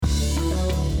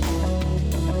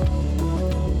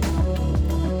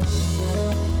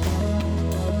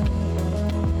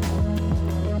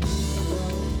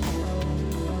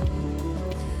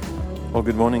Well,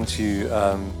 good morning to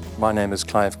you. My name is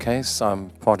Clive Case.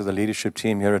 I'm part of the leadership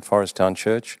team here at Forest Town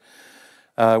Church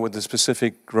with the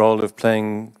specific role of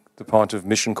playing the part of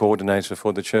mission coordinator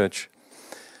for the church.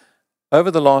 Over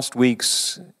the last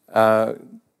weeks, our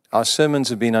sermons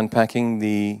have been unpacking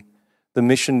the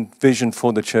mission vision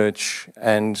for the church,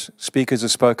 and speakers have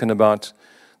spoken about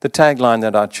the tagline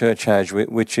that our church has,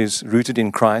 which is rooted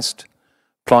in Christ,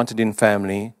 planted in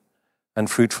family, and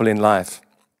fruitful in life.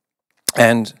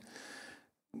 And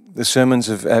the sermons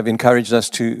have encouraged us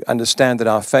to understand that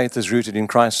our faith is rooted in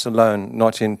Christ alone,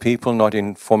 not in people, not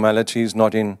in formalities,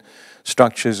 not in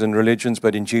structures and religions,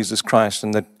 but in Jesus Christ,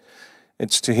 and that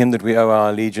it's to Him that we owe our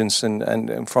allegiance,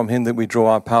 and from Him that we draw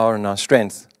our power and our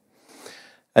strength.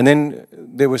 And then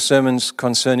there were sermons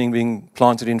concerning being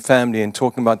planted in family and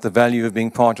talking about the value of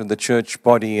being part of the church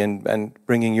body and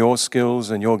bringing your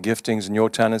skills and your giftings and your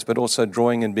talents, but also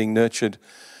drawing and being nurtured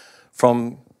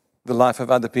from the life of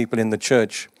other people in the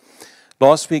church.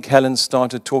 Last week, Helen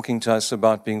started talking to us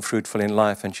about being fruitful in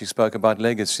life, and she spoke about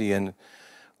legacy and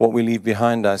what we leave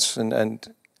behind us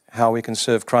and how we can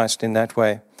serve Christ in that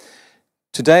way.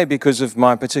 Today, because of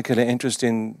my particular interest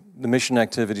in the mission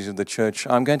activities of the church,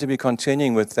 I'm going to be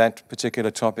continuing with that particular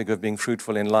topic of being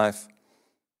fruitful in life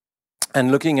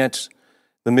and looking at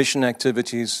the mission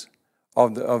activities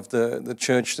of the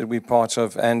church that we're part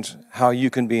of and how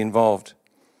you can be involved.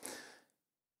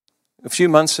 A few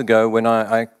months ago, when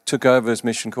I took over as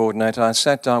mission coordinator, I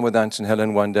sat down with Ant and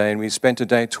Helen one day, and we spent a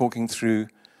day talking through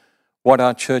what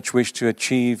our church wished to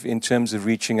achieve in terms of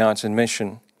reaching out in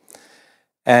mission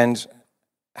and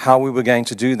how we were going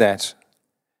to do that.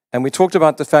 And we talked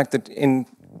about the fact that in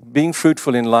being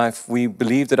fruitful in life, we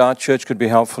believe that our church could be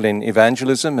helpful in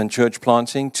evangelism and church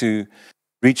planting to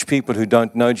reach people who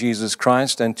don't know Jesus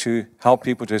Christ and to help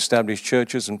people to establish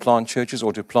churches and plant churches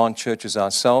or to plant churches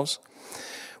ourselves.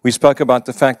 We spoke about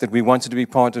the fact that we wanted to be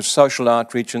part of social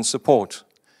outreach and support,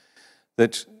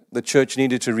 that the church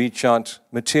needed to reach out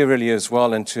materially as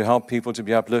well and to help people to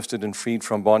be uplifted and freed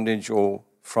from bondage or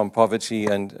from poverty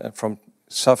and from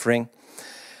suffering.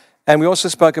 And we also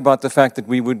spoke about the fact that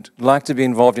we would like to be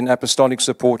involved in apostolic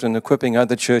support and equipping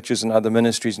other churches and other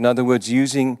ministries. In other words,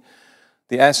 using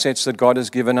the assets that God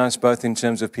has given us, both in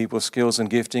terms of people's skills and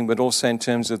gifting, but also in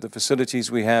terms of the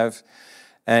facilities we have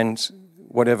and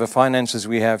whatever finances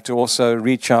we have, to also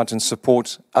reach out and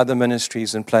support other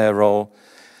ministries and play a role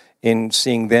in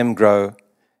seeing them grow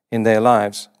in their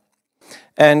lives.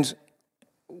 And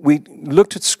we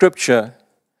looked at Scripture.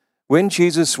 When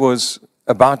Jesus was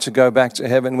about to go back to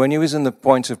heaven, when he was in the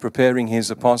point of preparing his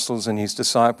apostles and his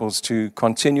disciples to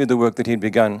continue the work that he'd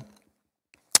begun,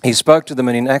 he spoke to them,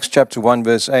 and in Acts chapter 1,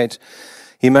 verse 8,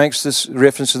 he makes this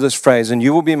reference to this phrase, "And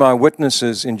you will be my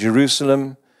witnesses in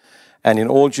Jerusalem and in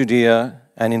all Judea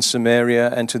and in Samaria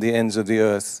and to the ends of the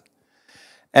earth."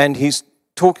 And he's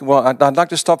talking, well, I'd like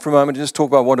to stop for a moment and just talk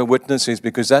about what a witness is,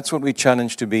 because that's what we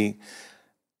challenge to be.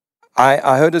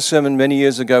 I heard a sermon many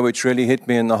years ago which really hit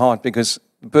me in the heart, because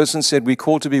the person said we're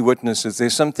called to be witnesses.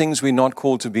 There's some things we're not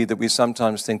called to be that we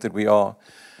sometimes think that we are.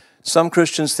 Some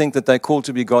Christians think that they're called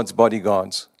to be God's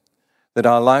bodyguards, that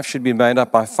our life should be made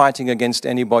up by fighting against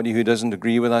anybody who doesn't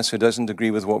agree with us, who doesn't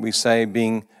agree with what we say,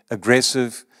 being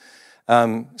aggressive,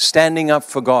 standing up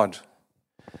for God.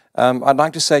 I'd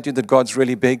like to say to you that God's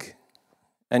really big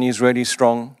and He's really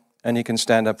strong and He can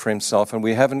stand up for Himself, and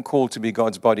we haven't called to be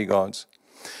God's bodyguards.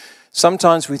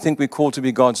 Sometimes we think we're called to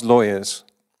be God's lawyers,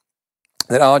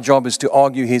 that our job is to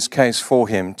argue His case for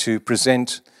Him, to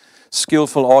present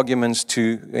skillful arguments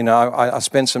to, I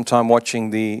spent some time watching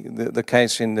the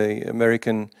case in the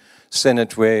American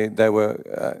Senate where they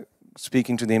were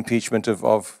speaking to the impeachment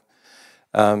of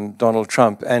Donald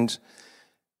Trump, and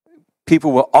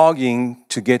people were arguing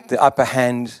to get the upper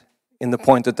hand in the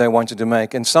point that they wanted to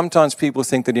make. And sometimes people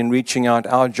think that in reaching out,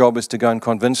 our job is to go and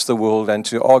convince the world and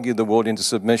to argue the world into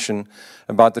submission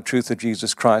about the truth of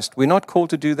Jesus Christ. We're not called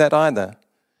to do that either.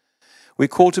 We're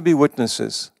called to be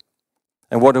witnesses.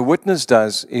 And what a witness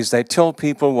does is they tell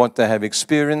people what they have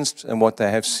experienced and what they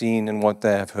have seen and what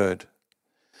they have heard.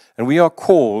 And we are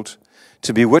called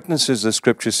to be witnesses, the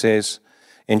Scripture says,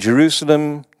 in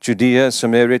Jerusalem, Judea,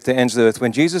 Samaria, at the ends of the earth.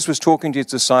 When Jesus was talking to His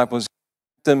disciples,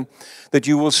 He told them that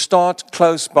you will start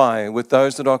close by with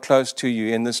those that are close to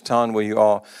you in this town where you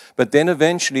are. But then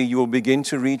eventually you will begin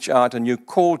to reach out, and you're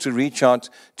called to reach out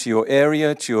to your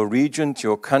area, to your region, to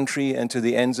your country, and to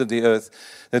the ends of the earth.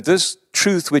 That this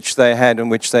truth which they had and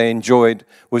which they enjoyed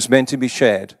was meant to be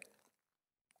shared.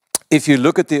 If you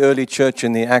look at the early church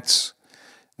in the Acts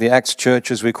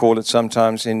church, as we call it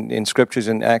sometimes in scriptures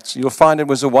in Acts, you'll find it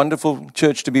was a wonderful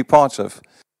church to be part of.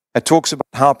 It talks about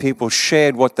how people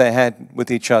shared what they had with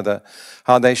each other,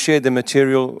 how they shared the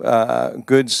material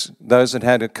goods. Those that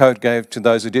had a coat gave to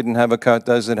those who didn't have a coat.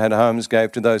 Those that had homes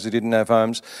gave to those who didn't have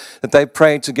homes. That they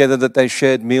prayed together, that they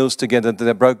shared meals together, that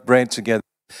they broke bread together.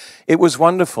 It was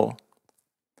wonderful.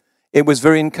 It was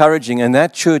very encouraging, and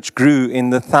that church grew in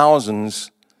the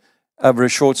thousands over a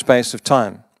short space of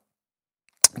time.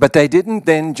 But they didn't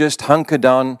then just hunker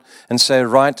down and say,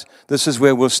 right, this is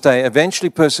where we'll stay. Eventually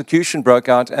persecution broke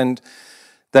out and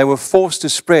they were forced to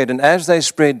spread. And as they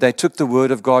spread, they took the word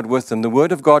of God with them. The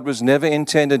word of God was never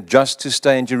intended just to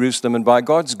stay in Jerusalem. And by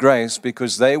God's grace,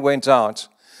 because they went out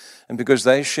and because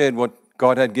they shared what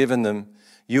God had given them,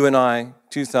 you and I,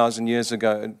 2,000 years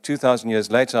ago, 2,000 years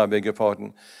later, I beg your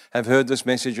pardon, have heard this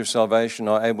message of salvation,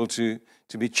 are able to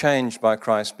be changed by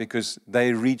Christ because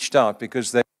they reached out,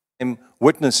 because they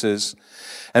witnesses.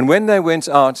 And when they went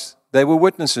out, they were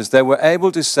witnesses. They were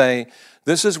able to say,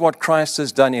 this is what Christ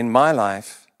has done in my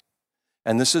life,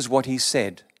 and this is what he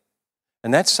said.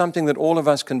 And that's something that all of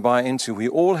us can buy into. We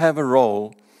all have a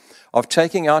role of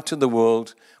taking out to the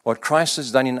world what Christ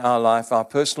has done in our life, our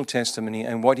personal testimony,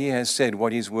 and what he has said,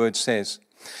 what his word says.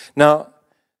 Now,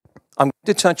 I'm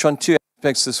going to touch on two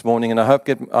aspects this morning, and I hope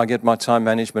I get my time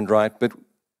management right, but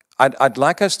I'd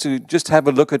like us to just have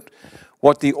a look at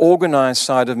what the organized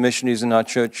side of mission is in our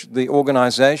church, the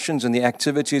organizations and the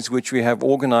activities which we have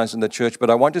organized in the church. But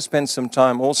I want to spend some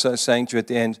time also saying to you at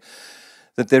the end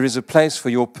that there is a place for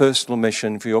your personal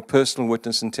mission, for your personal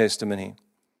witness and testimony.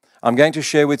 I'm going to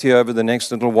share with you over the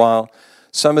next little while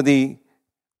some of the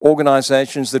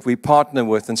organizations that we partner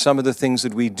with and some of the things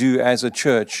that we do as a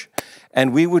church.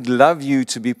 And we would love you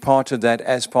to be part of that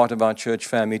as part of our church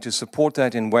family, to support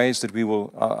that in ways that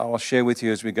I'll share with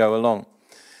you as we go along.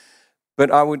 But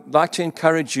I would like to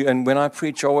encourage you, and when I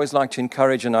preach, I always like to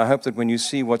encourage, and I hope that when you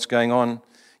see what's going on,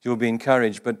 you'll be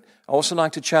encouraged. But I also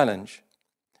like to challenge.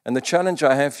 And the challenge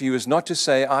I have for you is not to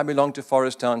say, I belong to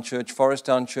Forest Town Church. Forest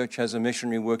Town Church has a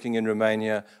missionary working in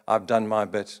Romania. I've done my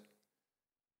bit.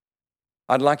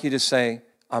 I'd like you to say,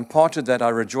 I'm part of that. I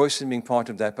rejoice in being part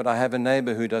of that. But I have a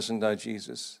neighbor who doesn't know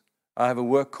Jesus. I have a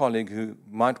work colleague who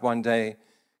might one day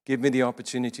give me the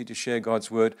opportunity to share God's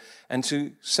word and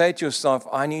to say to yourself,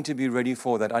 I need to be ready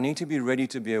for that. I need to be ready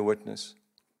to be a witness.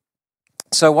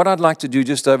 So what I'd like to do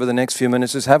just over the next few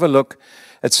minutes is have a look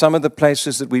at some of the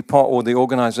places that or the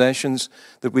organizations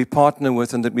that we partner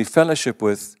with and that we fellowship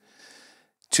with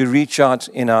to reach out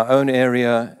in our own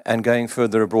area and going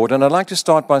further abroad. And I'd like to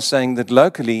start by saying that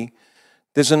locally,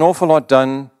 there's an awful lot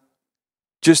done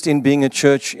just in being a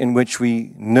church in which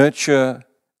we nurture,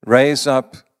 raise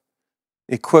up,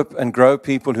 equip and grow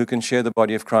people who can share the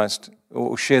body of Christ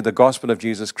or share the gospel of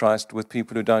Jesus Christ with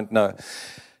people who don't know.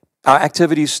 Our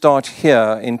activities start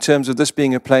here in terms of this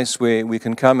being a place where we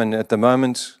can come, and at the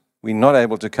moment we're not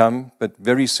able to come, but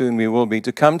very soon we will be,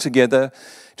 to come together,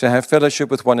 to have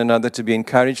fellowship with one another, to be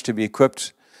encouraged, to be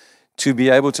equipped, to be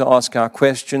able to ask our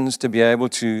questions, to be able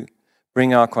to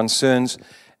bring our concerns,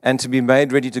 and to be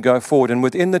made ready to go forward. And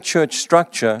within the church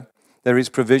structure, there is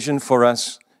provision for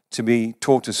us to be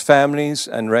taught as families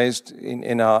and raised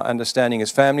in our understanding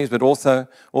as families, but also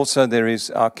there is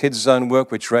our kids' zone work,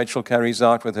 which Rachel carries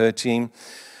out with her team,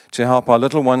 to help our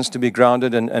little ones to be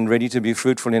grounded and ready to be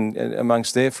fruitful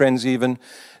amongst their friends even.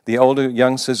 The older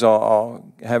youngsters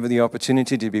have the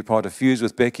opportunity to be part of Fuse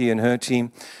with Becky and her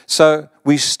team. So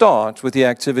we start with the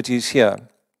activities here,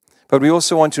 but we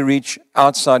also want to reach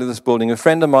outside of this building. A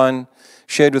friend of mine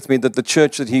shared with me that the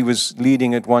church that he was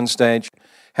leading at one stage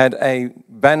had a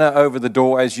banner over the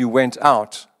door as you went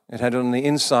out. It had it on the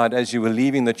inside as you were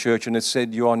leaving the church, and it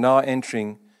said, you are now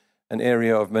entering an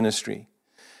area of ministry.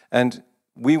 And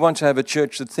we want to have a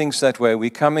church that thinks that way. We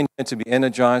come in here to be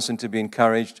energized and to be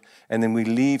encouraged, and then we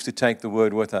leave to take the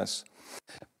word with us.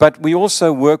 But we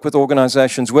also work with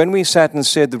organizations. When we sat and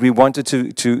said that we wanted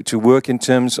to work in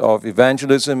terms of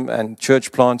evangelism and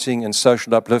church planting and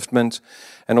social upliftment,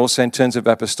 and also in terms of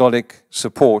apostolic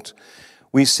support,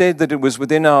 we said that it was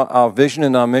within our vision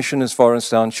and our mission as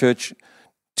Forest Town Church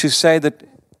to say that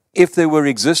if there were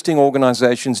existing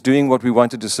organizations doing what we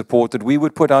wanted to support, that we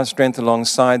would put our strength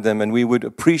alongside them and we would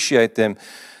appreciate them.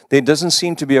 There doesn't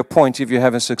seem to be a point, if you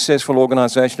have a successful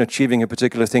organization achieving a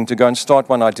particular thing, to go and start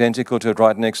one identical to it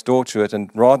right next door to it, and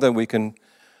rather we can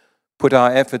put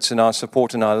our efforts and our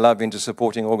support and our love into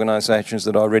supporting organizations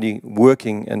that are already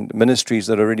working and ministries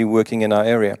that are already working in our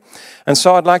area. And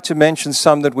so I'd like to mention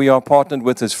some that we are partnered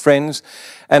with as friends.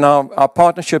 And our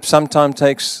partnership sometimes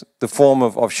takes the form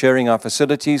of sharing our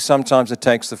facilities. Sometimes it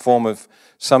takes the form of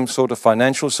some sort of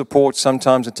financial support.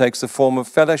 Sometimes it takes the form of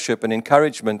fellowship and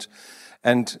encouragement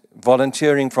and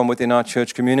volunteering from within our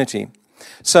church community.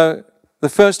 So The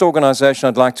first organization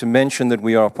I'd like to mention that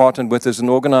we are partnered with is an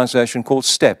organization called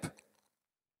STEP.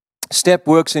 STEP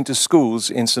works into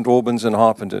schools in St. Albans and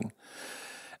Harpenden.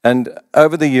 And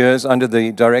over the years, under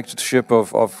the directorship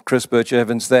of Chris Birch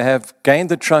Evans, they have gained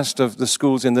the trust of the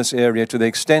schools in this area to the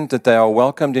extent that they are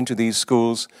welcomed into these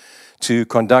schools to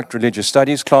conduct religious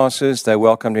studies classes. They're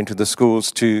welcomed into the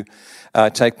schools to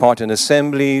take part in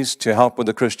assemblies, to help with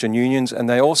the Christian unions, and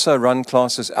they also run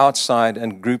classes outside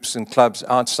and groups and clubs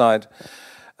outside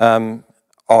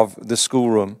of the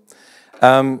schoolroom.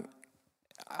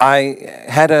 I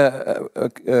had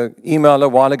an email a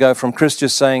while ago from Chris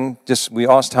just saying, we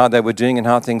asked how they were doing and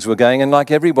how things were going, and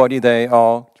like everybody, they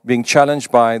are being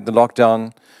challenged by the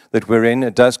lockdown that we're in.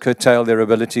 It does curtail their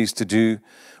abilities to do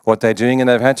what they're doing, and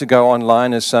they've had to go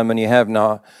online, as so many have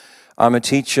now. I'm a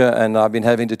teacher, and I've been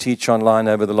having to teach online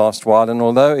over the last while, and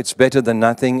although it's better than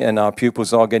nothing and our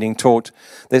pupils are getting taught,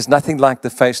 there's nothing like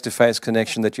the face-to-face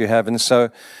connection that you have. And so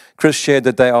Chris shared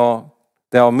that they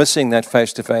are missing that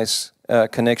face-to-face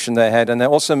connection they had, and they're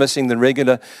also missing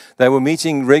they were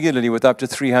meeting regularly with up to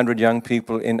 300 young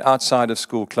people in outside of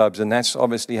school clubs, and that's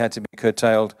obviously had to be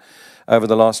curtailed over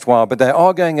the last while. But they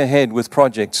are going ahead with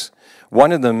projects,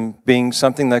 one of them being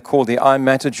something they call the I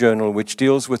Matter Journal, which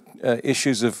deals with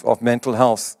issues of mental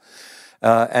health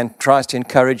and tries to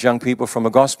encourage young people from a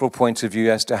gospel point of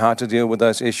view as to how to deal with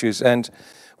those issues. And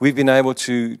we've been able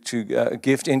to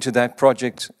gift into that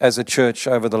project as a church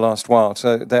over the last while.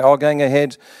 So they are going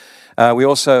ahead. We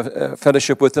also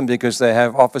fellowship with them because they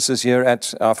have offices here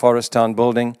at our Forest Town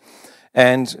building,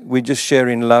 and we just share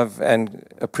in love and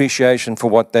appreciation for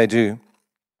what they do.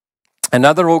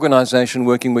 Another organization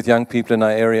working with young people in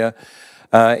our area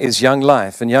is Young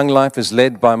Life, and Young Life is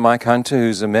led by Mike Hunter,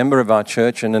 who's a member of our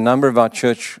church, and a number of our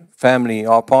church family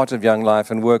are part of Young Life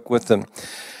and work with them.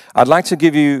 I'd like to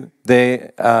give you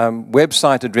their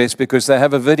website address because they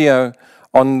have a video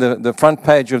on the front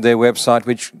page of their website,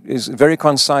 which is very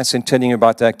concise in telling you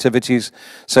about the activities.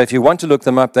 So if you want to look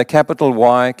them up, they're capital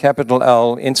Y, capital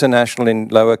L, international in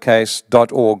lowercase,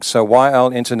 .org. So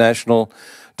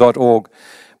ylinternational.org.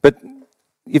 But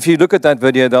if you look at that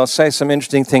video, they'll say some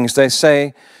interesting things. They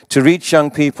say to reach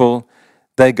young people,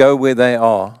 they go where they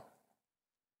are.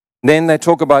 Then they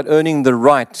talk about earning the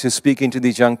right to speak into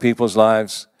these young people's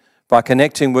lives by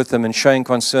connecting with them and showing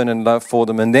concern and love for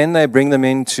them. And then they bring them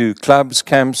into clubs,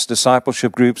 camps,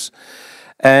 discipleship groups.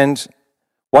 And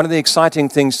one of the exciting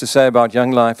things to say about Young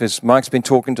Life is Mike's been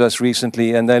talking to us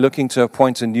recently, and they're looking to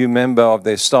appoint a new member of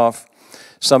their staff,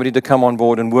 somebody to come on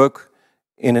board and work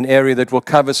in an area that will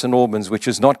cover St. Albans, which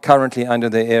is not currently under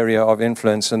their area of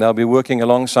influence. And they'll be working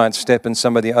alongside STEP and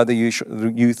some of the other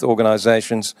youth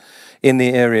organizations in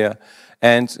the area.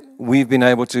 And we've been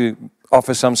able to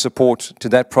offer some support to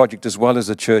that project as well as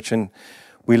the church. And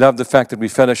we love the fact that we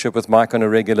fellowship with Mike on a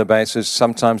regular basis.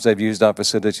 Sometimes they've used our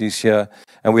facilities here,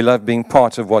 and we love being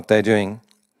part of what they're doing.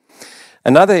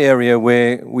 Another area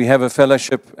where we have a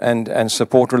fellowship and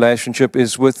support relationship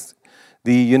is with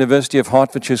the University of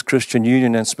Hertfordshire's Christian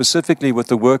Union, and specifically with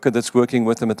the worker that's working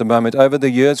with them at the moment. Over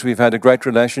the years, we've had a great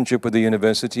relationship with the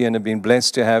university and have been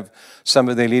blessed to have some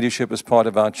of their leadership as part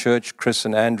of our church. Chris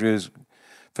and Andrew's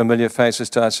familiar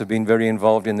faces to us have been very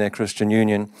involved in their Christian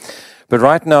Union. But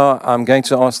right now, I'm going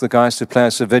to ask the guys to play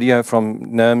us a video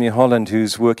from Naomi Holland,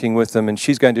 who's working with them, and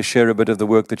she's going to share a bit of the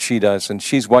work that she does. And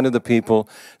she's one of the people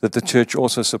that the church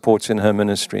also supports in her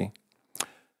ministry.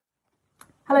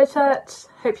 Hello, church.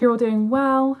 Hope you're all doing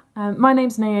well. My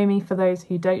name's Naomi, for those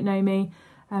who don't know me.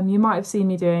 You might have seen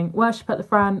me doing worship at the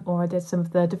front, or I did some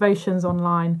of the devotions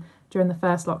online during the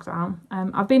first lockdown.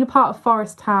 I've been a part of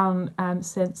Forest Town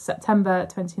since September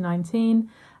 2019,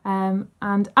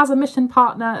 and as a mission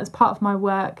partner, as part of my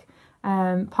work,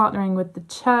 partnering with the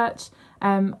church,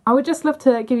 I would just love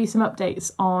to give you some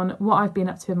updates on what I've been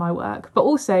up to in my work, but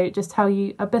also just tell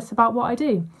you a bit about what I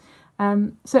do.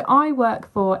 So I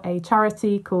work for a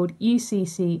charity called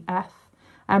UCCF,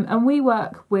 and we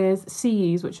work with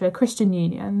CUs, which are Christian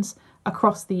unions,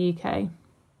 across the UK.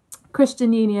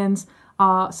 Christian unions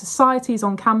are societies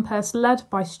on campus led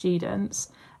by students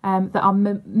that are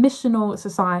missional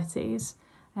societies.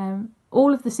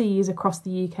 All of the CUs across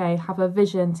the UK have a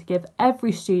vision to give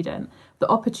every student the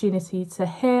opportunity to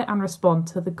hear and respond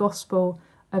to the gospel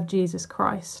of Jesus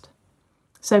Christ.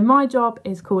 So my job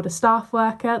is called a staff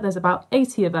worker. There's about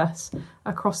 80 of us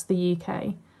across the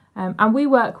UK. And we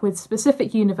work with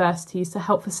specific universities to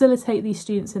help facilitate these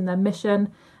students in their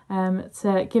mission,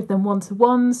 to give them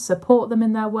one-to-ones, support them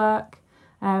in their work.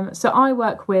 So I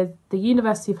work with the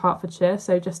University of Hertfordshire,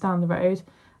 so just down the road,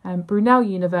 Brunel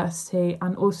University,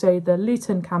 and also the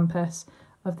Luton campus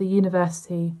of the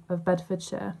University of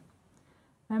Bedfordshire.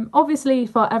 Obviously,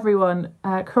 for everyone,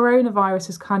 coronavirus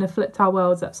has kind of flipped our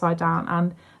worlds upside down,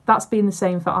 and that's been the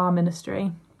same for our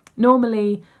ministry.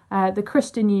 Normally, the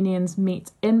Christian unions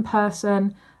meet in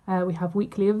person, we have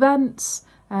weekly events,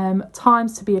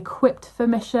 times to be equipped for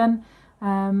mission,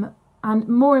 and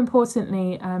more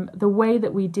importantly, the way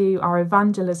that we do our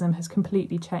evangelism has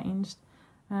completely changed.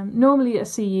 Normally, a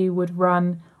CU would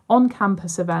run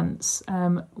on-campus events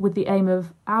with the aim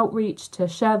of outreach to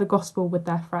share the gospel with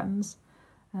their friends.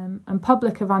 And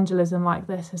public evangelism like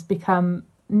this has become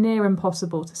near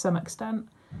impossible to some extent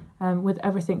with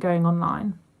everything going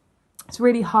online. It's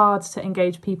really hard to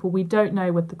engage people we don't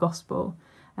know with the gospel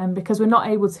because we're not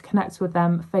able to connect with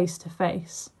them face to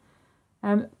face.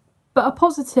 But a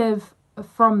positive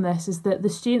from this is that the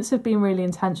students have been really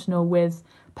intentional with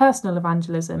personal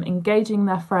evangelism, engaging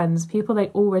their friends, people they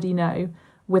already know,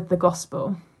 with the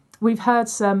gospel. We've heard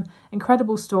some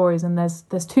incredible stories, and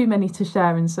there's too many to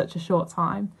share in such a short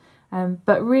time,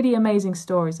 but really amazing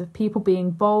stories of people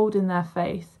being bold in their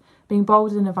faith, being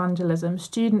bold in evangelism,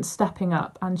 students stepping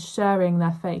up and sharing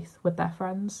their faith with their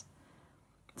friends.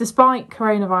 Despite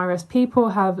coronavirus, people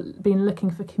have been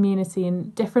looking for community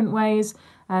in different ways,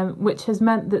 which has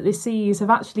meant that the CUs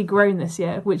have actually grown this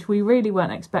year, which we really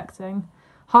weren't expecting.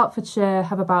 Hertfordshire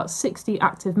have about 60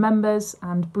 active members,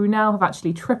 and Brunel have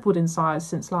actually tripled in size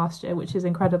since last year, which is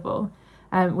incredible,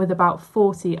 with about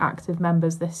 40 active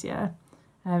members this year.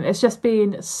 It's just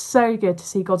been so good to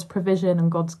see God's provision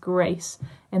and God's grace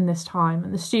in this time,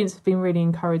 and the students have been really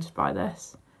encouraged by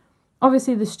this.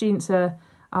 Obviously, the students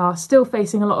are still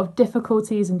facing a lot of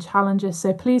difficulties and challenges,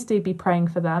 so please do be praying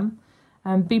for them.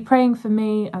 Be praying for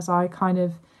me as I kind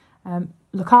of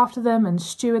look after them and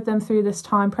steward them through this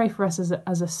time. Pray for us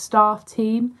as a staff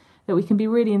team that we can be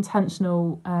really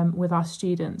intentional with our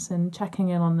students and checking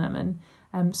in on them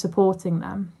and supporting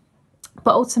them.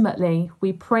 But ultimately,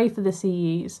 we pray for the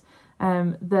CEs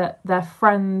that their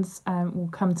friends will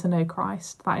come to know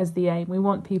Christ. That is the aim. We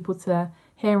want people to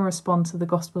hear and respond to the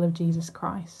gospel of Jesus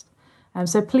Christ.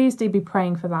 So please do be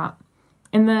praying for that.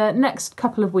 In the next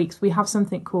couple of weeks, we have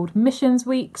something called Missions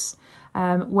Weeks,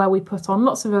 where we put on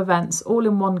lots of events all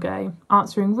in one go,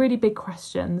 answering really big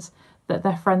questions that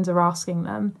their friends are asking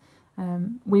them.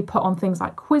 We put on things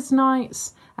like quiz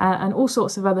nights and all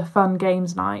sorts of other fun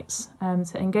games nights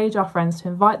to engage our friends, to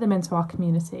invite them into our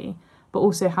community, but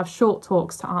also have short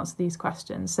talks to answer these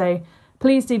questions. So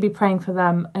please do be praying for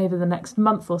them over the next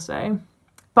month or so.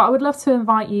 But I would love to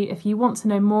invite you, if you want to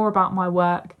know more about my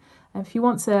work, if you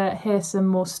want to hear some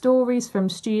more stories from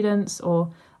students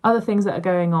or other things that are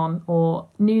going on, or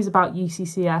news about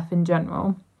UCCF in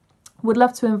general, would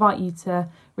love to invite you to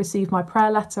receive my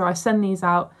prayer letter. I send these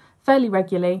out fairly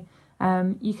regularly.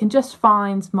 You can just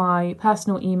find my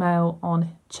personal email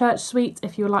on Church Suite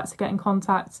if you would like to get in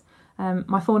contact.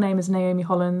 My full name is Naomi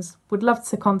Hollands. Would love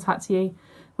to contact you.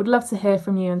 Would love to hear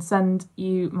from you and send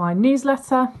you my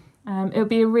newsletter. It would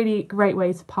be a really great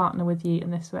way to partner with you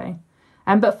in this way.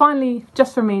 But finally,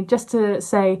 just from me, just to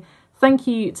say thank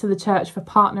you to the church for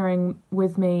partnering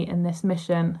with me in this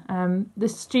mission. The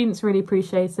students really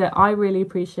appreciate it. I really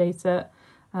appreciate it.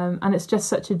 And it's just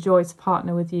such a joy to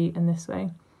partner with you in this way.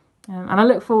 And I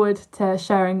look forward to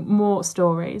sharing more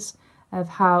stories of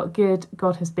how good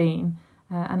God has been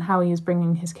and how he is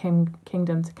bringing his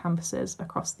kingdom to campuses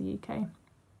across the UK.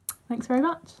 Thanks very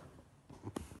much.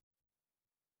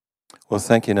 Well,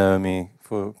 thank you, Naomi,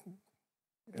 for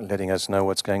letting us know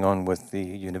what's going on with the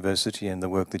university and the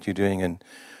work that you're doing, and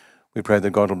we pray that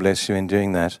God will bless you in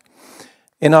doing that.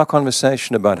 In our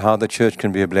conversation about how the church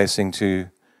can be a blessing to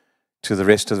the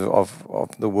rest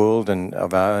of the world and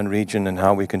of our own region, and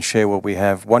how we can share what we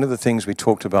have, one of the things we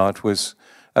talked about was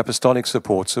apostolic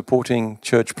support, supporting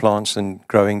church plants and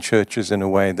growing churches in a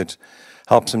way that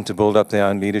helps them to build up their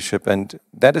own leadership, and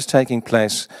that is taking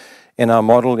place in our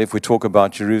model. If we talk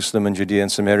about Jerusalem and Judea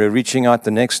and Samaria, reaching out the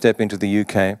next step into the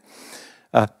UK.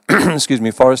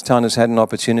 Forest Town has had an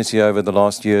opportunity over the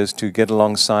last years to get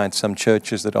alongside some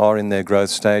churches that are in their growth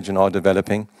stage and are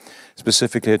developing,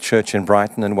 specifically a church in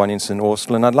Brighton and one in St.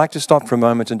 Austell. And I'd like to stop for a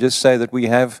moment and just say that we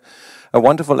have a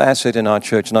wonderful asset in our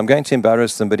church, and I'm going to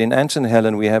embarrass them, but in Anton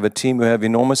Helen we have a team who have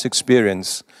enormous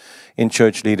experience in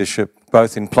church leadership,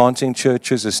 both in planting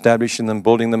churches, establishing them,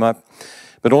 building them up,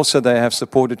 but also they have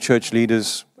supported church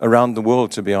leaders around the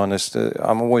world, to be honest.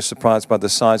 I'm always surprised by the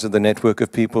size of the network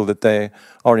of people that they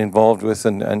are involved with,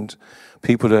 and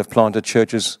people who have planted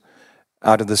churches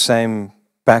out of the same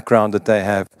background that they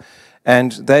have.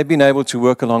 And they've been able to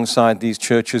work alongside these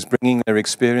churches, bringing their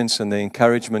experience and their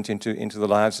encouragement into the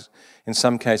lives, in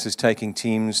some cases taking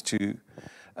teams to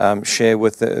share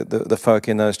with the folk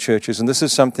in those churches. And this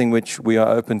is something which we are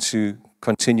open to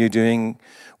continue doing.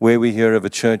 Where we hear of a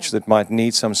church that might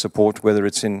need some support, whether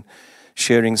it's in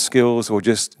sharing skills or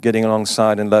just getting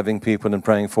alongside and loving people and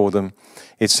praying for them,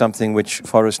 it's something which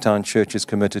Forest Town Church is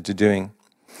committed to doing.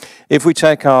 If we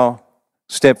take our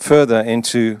step further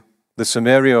into the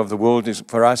Samaria of the world, is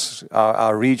for us,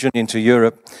 our region into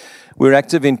Europe, we're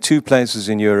active in 2 places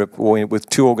in Europe, or with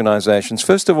 2 organizations.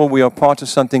 First of all, we are part of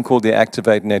something called the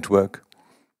Activate Network.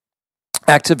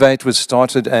 Activate was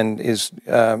started and is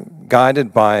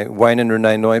guided by Wayne and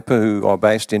Renee Neuper, who are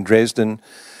based in Dresden,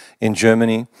 in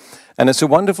Germany. And it's a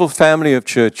wonderful family of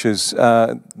churches.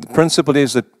 The principle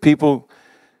is that people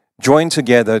join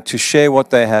together to share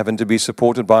what they have and to be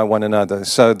supported by one another.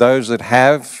 So those that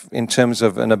have, in terms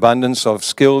of an abundance of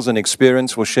skills and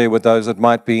experience, will share with those that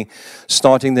might be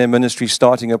starting their ministry,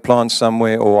 starting a plant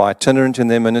somewhere, or itinerant in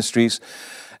their ministries.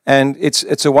 And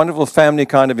it's a wonderful family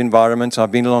kind of environment.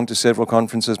 I've been along to several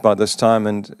conferences by this time,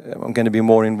 and I'm going to be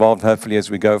more involved, hopefully, as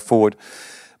we go forward.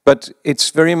 But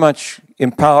it's very much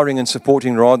empowering and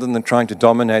supporting rather than trying to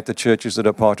dominate the churches that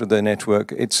are part of the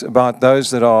network. It's about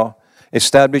those that are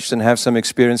established and have some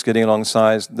experience getting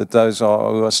alongside, that those who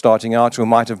are starting out, who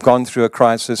might have gone through a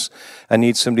crisis and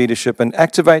need some leadership. And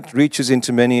Activate reaches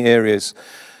into many areas.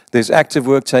 There's active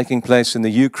work taking place in the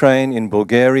Ukraine, in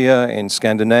Bulgaria, in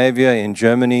Scandinavia, in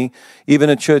Germany, even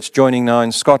a church joining now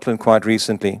in Scotland quite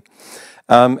recently.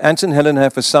 Ant and Helen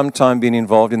have for some time been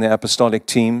involved in the apostolic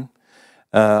team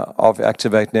of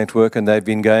Activate Network, and they've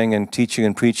been going and teaching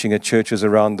and preaching at churches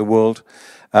around the world.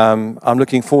 I'm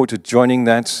looking forward to joining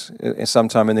that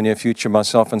sometime in the near future.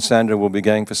 Myself and Sandra will be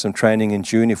going for some training in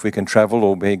June if we can travel,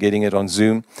 or be getting it on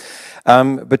Zoom.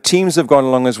 But teams have gone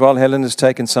along as well. Helen has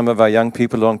taken some of our young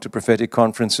people along to prophetic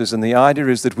conferences, and the idea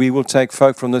is that we will take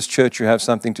folk from this church who have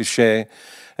something to share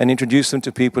and introduce them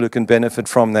to people who can benefit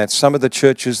from that. Some of the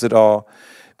churches that are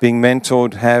being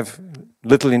mentored have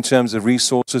little in terms of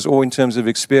resources or in terms of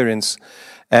experience,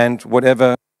 and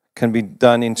whatever can be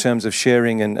done in terms of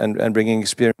sharing and bringing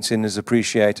experience in is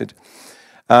appreciated.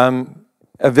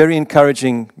 A very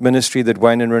encouraging ministry that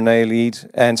Wayne and Renee lead,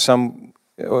 and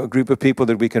a group of people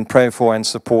that we can pray for and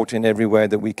support in every way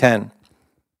that we can.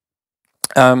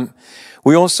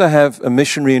 We also have a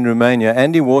missionary in Romania.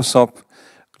 Andy Warsop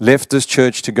left this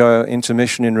church to go into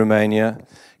mission in Romania.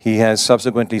 He has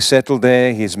subsequently settled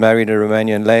there. He's married a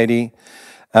Romanian lady.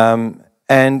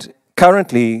 And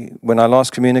currently, when I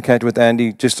last communicated with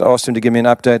Andy, just asked him to give me an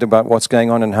update about what's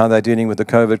going on and how they're dealing with the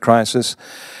COVID crisis.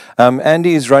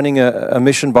 Andy is running a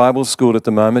mission Bible school at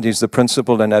the moment. He's the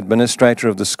principal and administrator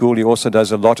of the school. He also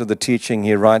does a lot of the teaching.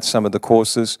 He writes some of the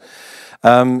courses.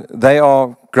 They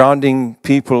are grounding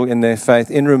people in their faith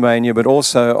in Romania, but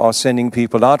also are sending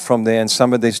people out from there, and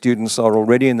some of their students are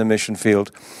already in the mission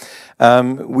field.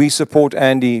 We support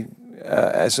Andy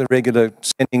as a regular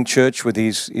sending church with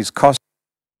his costs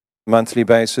on a monthly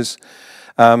basis.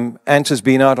 Ant has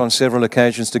been out on several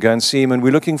occasions to go and see him, and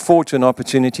we're looking forward to an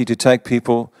opportunity to take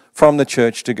people from the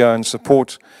church to go and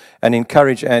support and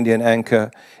encourage Andy and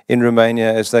Anchor in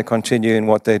Romania as they continue in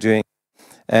what they're doing,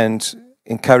 and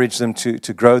encourage them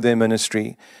to grow their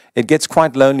ministry. It gets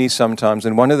quite lonely sometimes,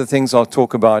 and one of the things I'll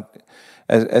talk about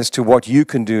as to what you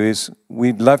can do is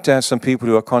we'd love to have some people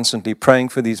who are constantly praying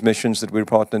for these missions that we're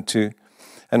partnered to,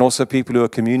 and also people who are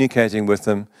communicating with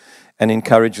them and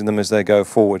encouraging them as they go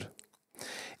forward.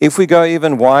 If we go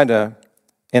even wider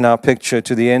in our picture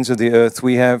to the ends of the earth,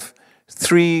 we have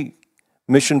 3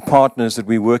 mission partners that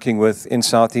we're working with in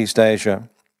Southeast Asia.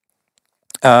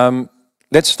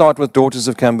 Let's start with Daughters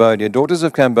of Cambodia. Daughters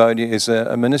of Cambodia is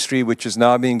a ministry which has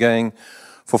now been going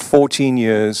for 14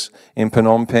 years in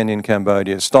Phnom Penh in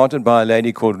Cambodia. Started by a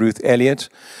lady called Ruth Elliott,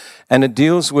 and it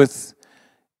deals with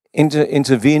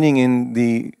intervening in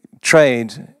the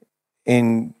trade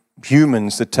in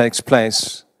humans that takes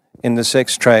place in the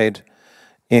sex trade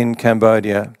in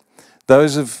Cambodia.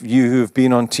 Those of you who have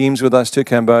been on teams with us to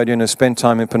Cambodia and have spent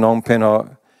time in Phnom Penh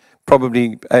are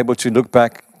probably able to look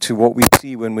back to what we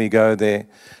see when we go there.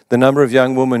 The number of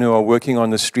young women who are working on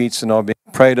the streets and are being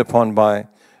preyed upon by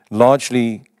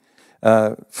largely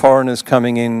foreigners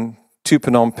coming in to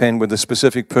Phnom Penh with the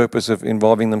specific purpose of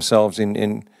involving themselves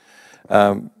in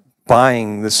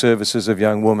buying the services of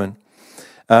young women.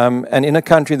 And in a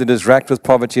country that is racked with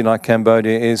poverty like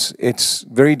Cambodia, it's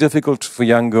very difficult for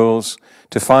young girls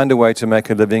to find a way to make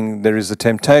a living. There is a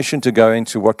temptation to go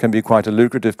into what can be quite a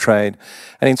lucrative trade.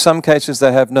 And in some cases,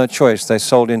 they have no choice. They're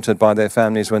sold into it by their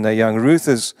families when they're young. Ruth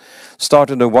has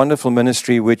started a wonderful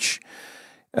ministry which,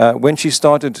 when she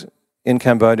started in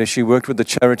Cambodia, she worked with a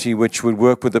charity which would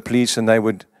work with the police, and they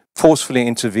would forcefully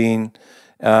intervene,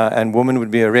 and women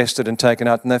would be arrested and taken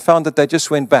out. And they found that they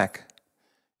just went back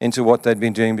into what they'd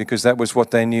been doing because that was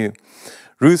what they knew.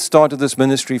 Ruth started this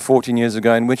ministry 14 years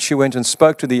ago in which she went and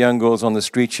spoke to the young girls on the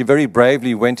street. She very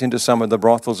bravely went into some of the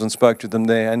brothels and spoke to them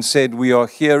there and said, "We are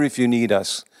here if you need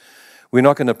us. We're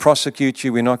not going to prosecute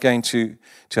you. We're not going to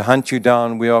hunt you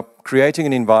down. We are creating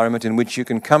an environment in which you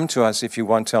can come to us if you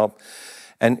want help."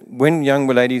 And when young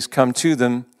ladies come to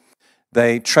them,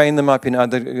 they train them up in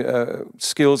other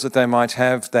skills that they might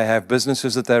have. They have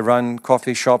businesses that they run,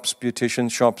 coffee shops,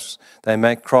 beautician shops. They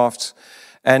make crafts.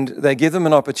 And they give them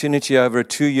an opportunity over a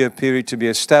 2-year period to be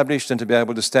established and to be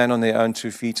able to stand on their own 2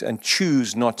 feet and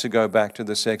choose not to go back to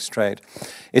the sex trade.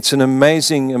 It's an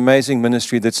amazing, amazing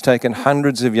ministry that's taken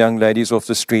hundreds of young ladies off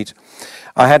the street.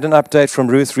 I had an update from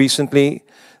Ruth recently.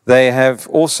 They have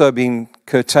also been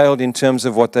curtailed in terms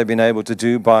of what they've been able to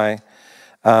do by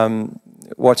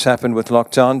what's happened with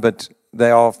lockdown, but they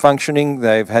are functioning.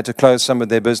 They've had to close some of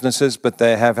their businesses, but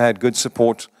they have had good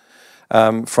support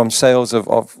from sales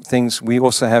of things. We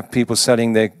also have people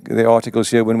selling their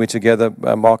articles here when we're together.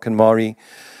 Mark and Mari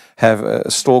have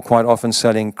a store quite often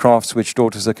selling crafts which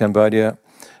Daughters of Cambodia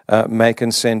make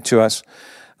and send to us.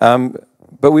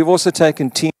 But we've also taken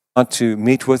teams out to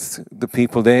meet with the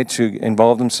people there, to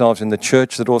involve themselves in the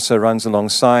church that also runs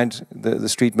alongside the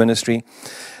street ministry.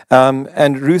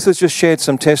 And Ruth has just shared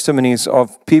some testimonies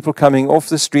of people coming off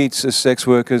the streets as sex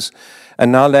workers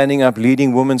and now landing up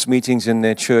leading women's meetings in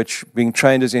their church, being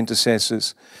trained as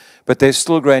intercessors. But there's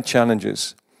still great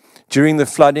challenges. During the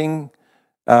flooding,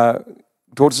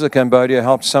 Daughters of Cambodia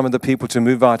helped some of the people to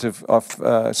move out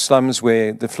of slums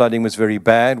where the flooding was very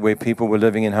bad, where people were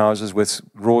living in houses with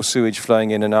raw sewage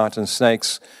flowing in and out and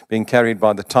snakes being carried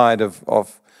by the tide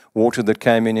of water that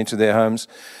came into their homes.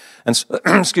 And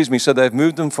so they've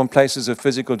moved them from places of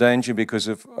physical danger because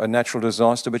of a natural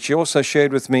disaster. But she also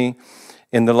shared with me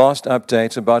in the last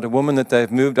update about a woman that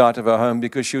they've moved out of her home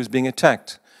because she was being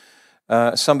attacked.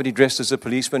 Somebody dressed as a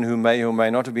policeman who may or may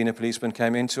not have been a policeman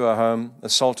came into her home,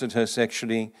 assaulted her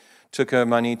sexually, took her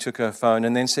money, took her phone,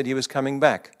 and then said he was coming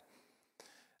back.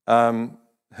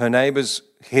 Her neighbors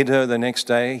hid her the next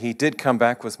day. He did come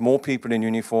back with more people in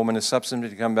uniform and has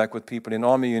subsequently come back with people in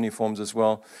army uniforms as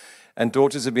well. And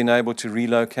Daughters have been able to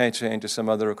relocate her into some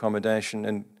other accommodation.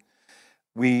 And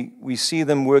we see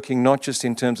them working not just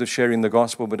in terms of sharing the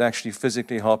gospel, but actually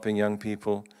physically helping young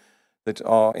people that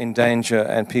are in danger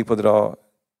and people that are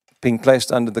being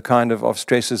placed under the kind of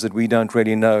stresses that we don't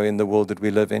really know in the world that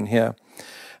we live in here.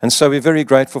 And so we're very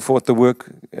grateful for the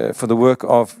work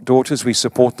of Daughters. We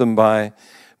support them by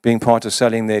being part of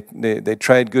selling their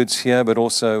trade goods here, but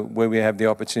also where we have the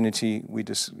opportunity,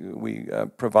 we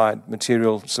provide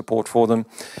material support for them.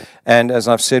 And as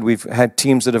I've said, we've had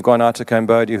teams that have gone out to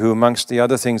Cambodia who, amongst the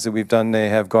other things that we've done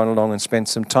there, have gone along and spent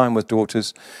some time with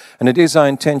Daughters. And it is our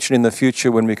intention in the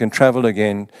future, when we can travel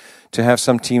again, to have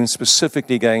some teams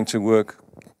specifically going to work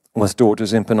with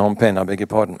Daughters in Phnom Penh, I beg your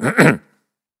pardon.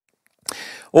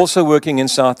 Also working in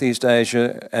Southeast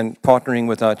Asia and partnering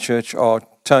with our church are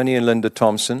Tony and Linda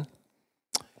Johnson,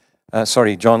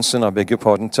 I beg your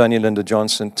pardon, Tony and Linda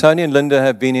Johnson. Tony and Linda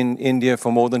have been in India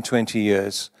for more than 20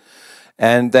 years.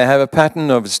 And they have a pattern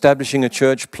of establishing a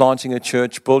church, planting a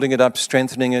church, building it up,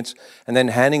 strengthening it, and then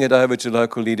handing it over to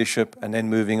local leadership and then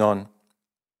moving on.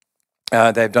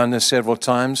 They've done this several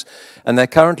times, and they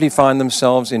currently find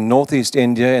themselves in northeast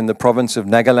India, in the province of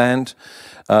Nagaland,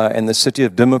 in the city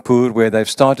of Dimapur, where they've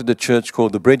started a church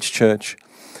called the Bridge Church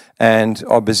and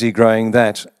are busy growing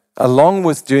that. Along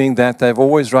with doing that, they've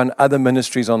always run other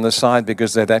ministries on the side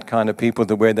because they're that kind of people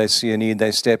that where they see a need,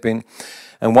 they step in.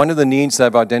 And one of the needs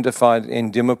they've identified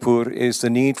in Dimapur is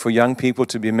the need for young people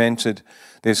to be mentored.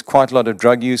 There's quite a lot of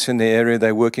drug use in the area.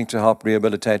 They're working to help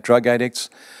rehabilitate drug addicts.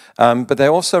 But they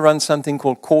also run something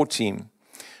called Core Team,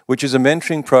 which is a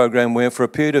mentoring program where for a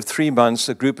period of 3 months,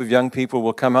 a group of young people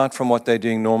will come out from what they're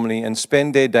doing normally and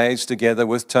spend their days together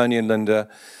with Tony and Linda.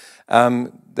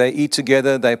 They eat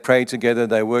together, they pray together,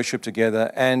 they worship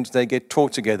together, and they get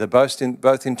taught together, both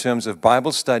in terms of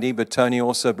Bible study, but Tony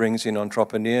also brings in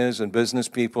entrepreneurs and business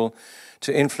people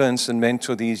to influence and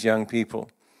mentor these young people.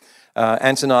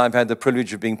 Ant and I have had the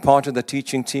privilege of being part of the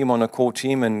teaching team on a Core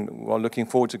Team, and we're looking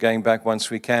forward to going back once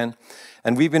we can.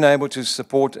 And we've been able to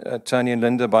support Tony and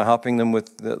Linda by helping them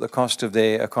with the cost of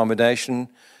their accommodation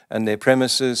and their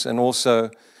premises, and also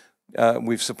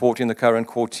we're supporting the current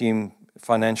Core Team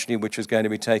financially, which is going to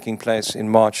be taking place in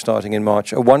March, starting in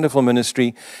March. A wonderful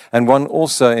ministry, and one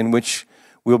also in which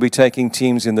we'll be taking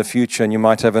teams in the future, and you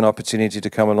might have an opportunity to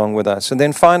come along with us. And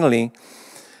then finally,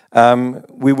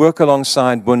 we work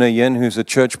alongside Buna Yin, who's a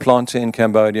church planter in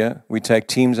Cambodia. We take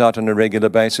teams out on a regular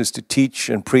basis to teach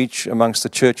and preach amongst the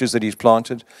churches that he's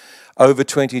planted, over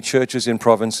 20 churches in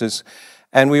provinces.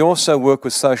 And we also work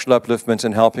with social upliftment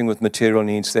and helping with material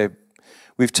needs there.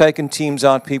 We've taken teams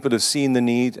out, people have seen the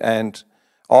need, and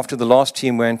after the last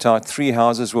team went out, 3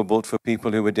 houses were built for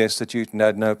people who were destitute and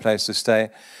had no place to stay.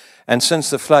 And since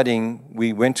the flooding,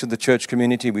 we went to the church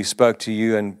community, we spoke to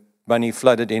you, and money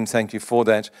flooded in. Thank you for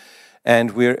that.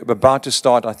 And we're about to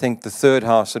start, I think, the 3rd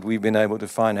house that we've been able to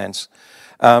finance.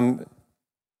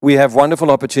 We have wonderful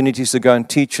opportunities to go and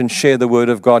teach and share the Word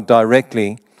of God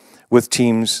directly with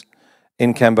teams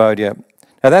in Cambodia.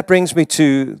 Now that brings me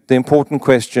to the important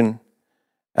question,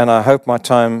 and I hope my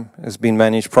time has been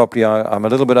managed properly. I'm a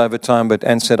little bit over time, but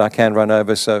Anne said I can run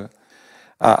over, so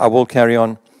I will carry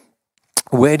on.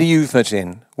 Where do you fit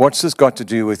in? What's this got to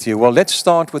do with you? Well, let's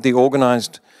start with the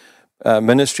organized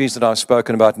ministries that I've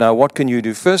spoken about. Now, what can you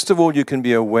do? First of all, you can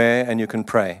be aware and you can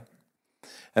pray.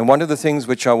 And one of the things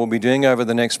which I will be doing over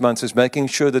the next month is making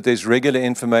sure that there's regular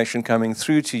information coming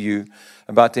through to you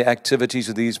about the activities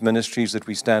of these ministries that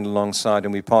we stand alongside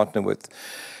and we partner with.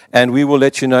 And we will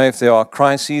let you know if there are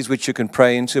crises which you can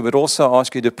pray into, but also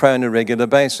ask you to pray on a regular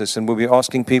basis. And we'll be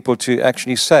asking people to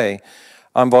actually say,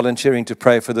 I'm volunteering to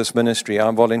pray for this ministry.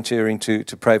 I'm volunteering to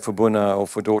pray for Buna or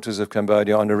for Daughters of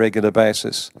Cambodia on a regular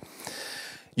basis.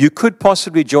 You could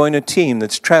possibly join a team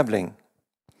that's traveling.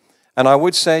 And I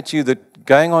would say to you that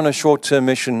going on a short-term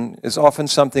mission is often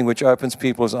something which opens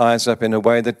people's eyes up in a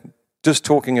way that just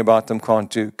talking about them can't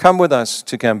do. Come with us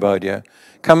to Cambodia.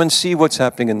 Come and see what's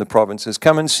happening in the provinces.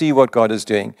 Come and see what God is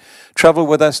doing. Travel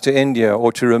with us to India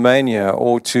or to Romania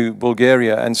or to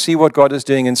Bulgaria and see what God is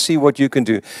doing and see what you can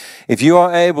do. If you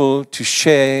are able to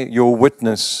share your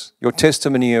witness, your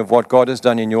testimony of what God has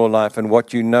done in your life and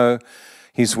what you know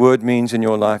His Word means in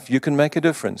your life, you can make a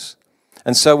difference.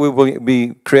 And so we will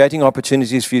be creating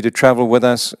opportunities for you to travel with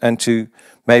us and to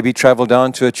maybe travel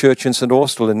down to a church in St.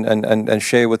 Austell and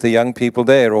share with the young people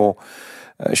there or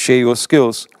share your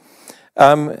skills.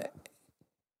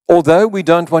 Although we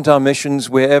don't want our missions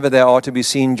wherever they are to be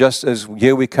seen just as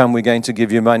here we come, we're going to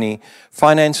give you money,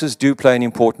 finances do play an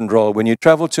important role. When you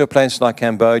travel to a place like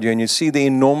Cambodia and you see the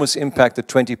enormous impact that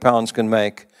 £20 can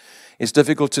make, it's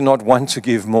difficult to not want to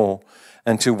give more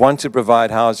and to want to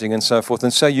provide housing and so forth.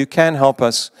 And so you can help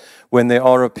us when there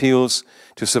are appeals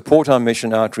to support our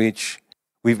mission outreach.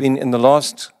 We've been, in the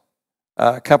last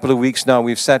couple of weeks now,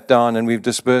 we've sat down and we've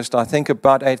disbursed, I think,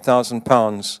 about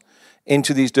 £8,000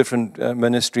 into these different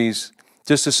ministries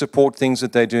just to support things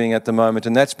that they're doing at the moment.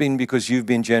 And that's been because you've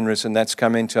been generous, and that's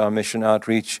come into our mission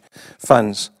outreach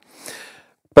funds.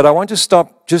 But I want to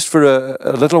stop just for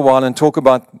a little while and talk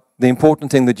about the important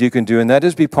thing that you can do, and that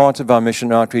is be part of our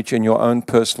mission outreach in your own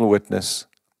personal witness.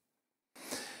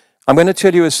 I'm going to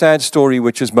tell you a sad story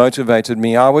which has motivated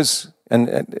me. I was,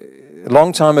 a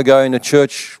long time ago in a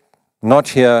church, not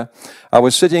here, I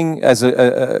was sitting as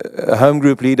a home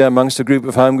group leader amongst a group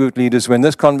of home group leaders when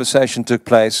this conversation took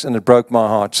place, and it broke my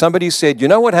heart. Somebody said, you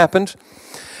know what happened?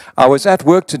 I was at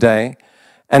work today,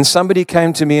 and somebody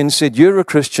came to me and said, you're a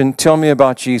Christian, tell me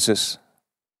about Jesus.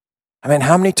 I mean,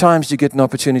 how many times do you get an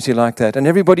opportunity like that? And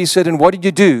everybody said, and what did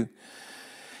you do?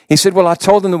 He said, well, I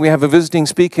told them that we have a visiting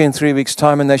speaker in 3 weeks'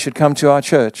 time and they should come to our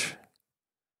church.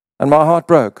 And my heart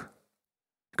broke.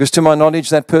 Because to my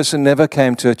knowledge, that person never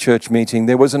came to a church meeting.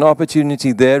 There was an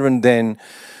opportunity there and then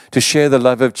to share the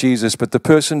love of Jesus, but the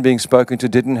person being spoken to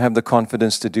didn't have the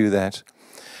confidence to do that.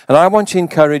 And I want to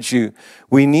encourage you,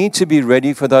 we need to be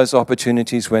ready for those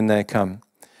opportunities when they come.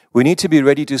 We need to be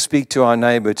ready to speak to our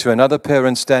neighbor, to another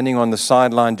parent standing on the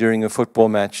sideline during a football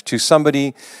match, to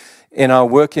somebody in our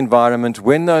work environment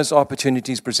when those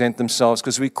opportunities present themselves,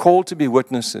 because we're called to be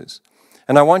witnesses.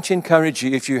 And I want to encourage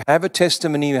you, if you have a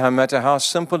testimony, no matter how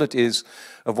simple it is,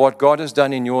 of what God has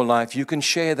done in your life, you can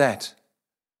share that.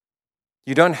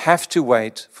 You don't have to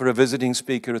wait for a visiting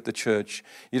speaker at the church.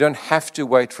 You don't have to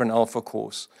wait for an Alpha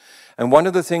course. And one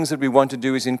of the things that we want to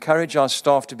do is encourage our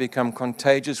staff to become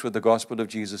contagious with the gospel of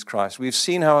Jesus Christ. We've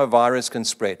seen how a virus can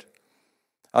spread.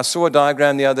 I saw a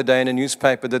diagram the other day in a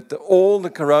newspaper that all the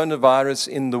coronavirus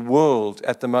in the world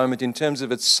at the moment, in terms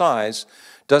of its size,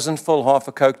 doesn't fill half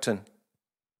a Coke tin.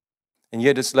 And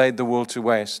yet it's laid the world to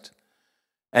waste.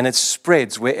 And it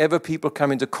spreads wherever people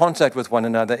come into contact with one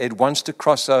another. It wants to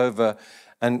cross over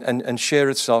and share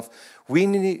itself. We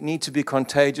need to be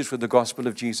contagious with the gospel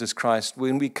of Jesus Christ.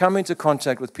 When we come into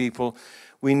contact with people,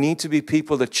 we need to be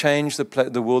people that change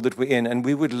the world that we're in. And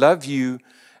we would love you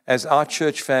as our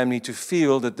church family to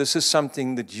feel that this is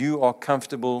something that you are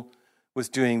comfortable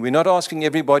with doing. We're not asking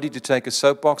everybody to take a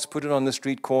soapbox, put it on the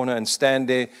street corner and stand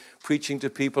there preaching to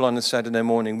people on a Saturday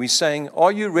morning. We're saying,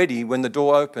 are you ready when the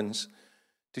door opens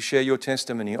to share your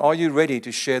testimony? Are you ready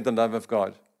to share the love of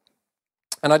God?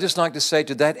 And I'd just like to say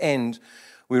to that end,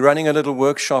 We're running a little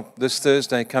workshop this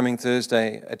Thursday, coming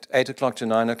Thursday, at 8 o'clock to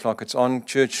 9 o'clock. It's on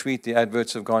Church Suite. The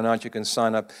adverts have gone out. You can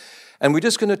sign up. And we're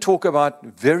just going to talk about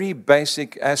very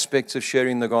basic aspects of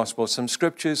sharing the gospel, some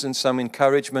scriptures and some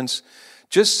encouragements.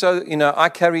 Just so, I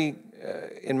carry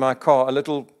in my car a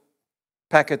little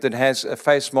packet that has a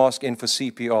face mask in for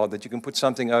CPR, that you can put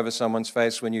something over someone's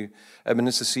face when you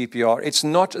administer CPR. It's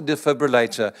not a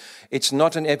defibrillator. It's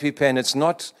not an EpiPen. It's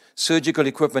not surgical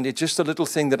equipment. It's just a little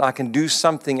thing that I can do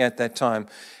something at that time.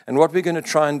 And what we're going to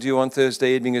try and do on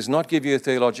Thursday evening is not give you a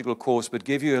theological course, but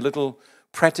give you a little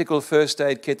practical first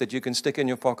aid kit that you can stick in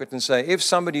your pocket and say, if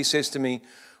somebody says to me,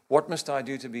 what must I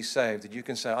do to be saved? That you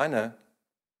can say, I know.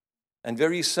 And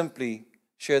very simply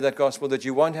share that gospel, that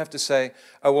you won't have to say,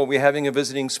 oh, well, we're having a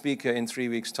visiting speaker in 3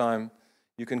 weeks' time.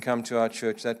 You can come to our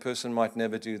church. That person might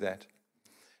never do that.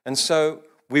 And so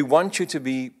we want you to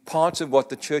be part of what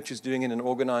the church is doing in an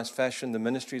organized fashion, the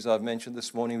ministries I've mentioned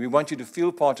this morning. We want you to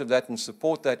feel part of that and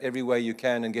support that every way you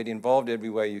can and get involved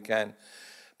every way you can.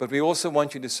 But we also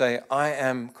want you to say, I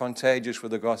am contagious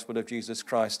with the gospel of Jesus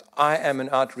Christ. I am an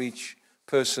outreach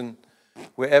person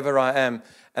wherever I am.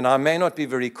 And I may not be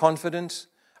very confident.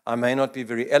 I may not be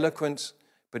very eloquent.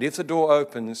 But if the door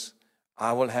opens,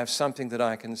 I will have something that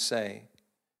I can say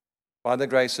by the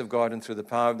grace of God and through the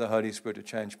power of the Holy Spirit to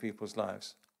change people's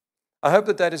lives. I hope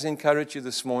that that has encouraged you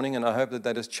this morning, and I hope that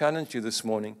that has challenged you this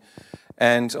morning.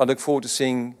 And I look forward to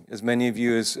seeing as many of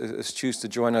you as choose to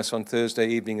join us on Thursday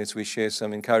evening as we share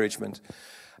some encouragement.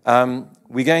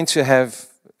 We're going to have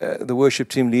the worship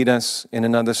team lead us in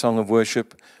another song of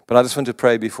worship, but I just want to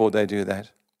pray before they do that.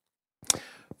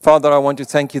 Father, I want to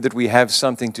thank you that we have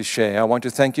something to share. I want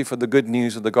to thank you for the good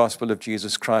news of the gospel of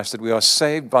Jesus Christ, that we are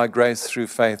saved by grace through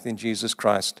faith in Jesus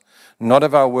Christ, not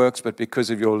of our works, but because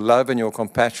of your love and your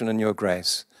compassion and your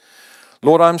grace.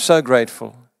 Lord, I'm so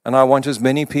grateful, and I want as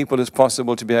many people as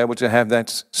possible to be able to have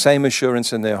that same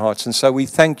assurance in their hearts. And so we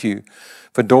thank you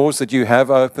for doors that you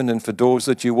have opened and for doors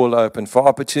that you will open, for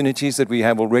opportunities that we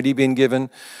have already been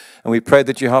given. And we pray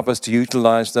that you help us to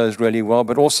utilize those really well,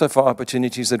 but also for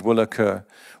opportunities that will occur,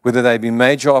 whether they be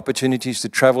major opportunities to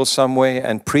travel somewhere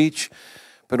and preach,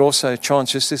 but also a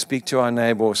chance just to speak to our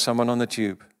neighbor or someone on the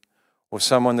tube or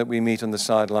someone that we meet on the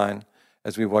sideline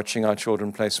as we're watching our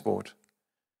children play sport.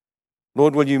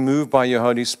 Lord, will you move by your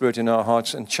Holy Spirit in our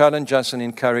hearts and challenge us and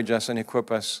encourage us and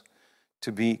equip us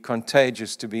to be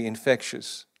contagious, to be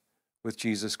infectious with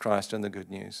Jesus Christ and the good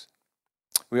news.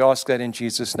 We ask that in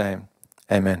Jesus' name.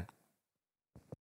 Amen.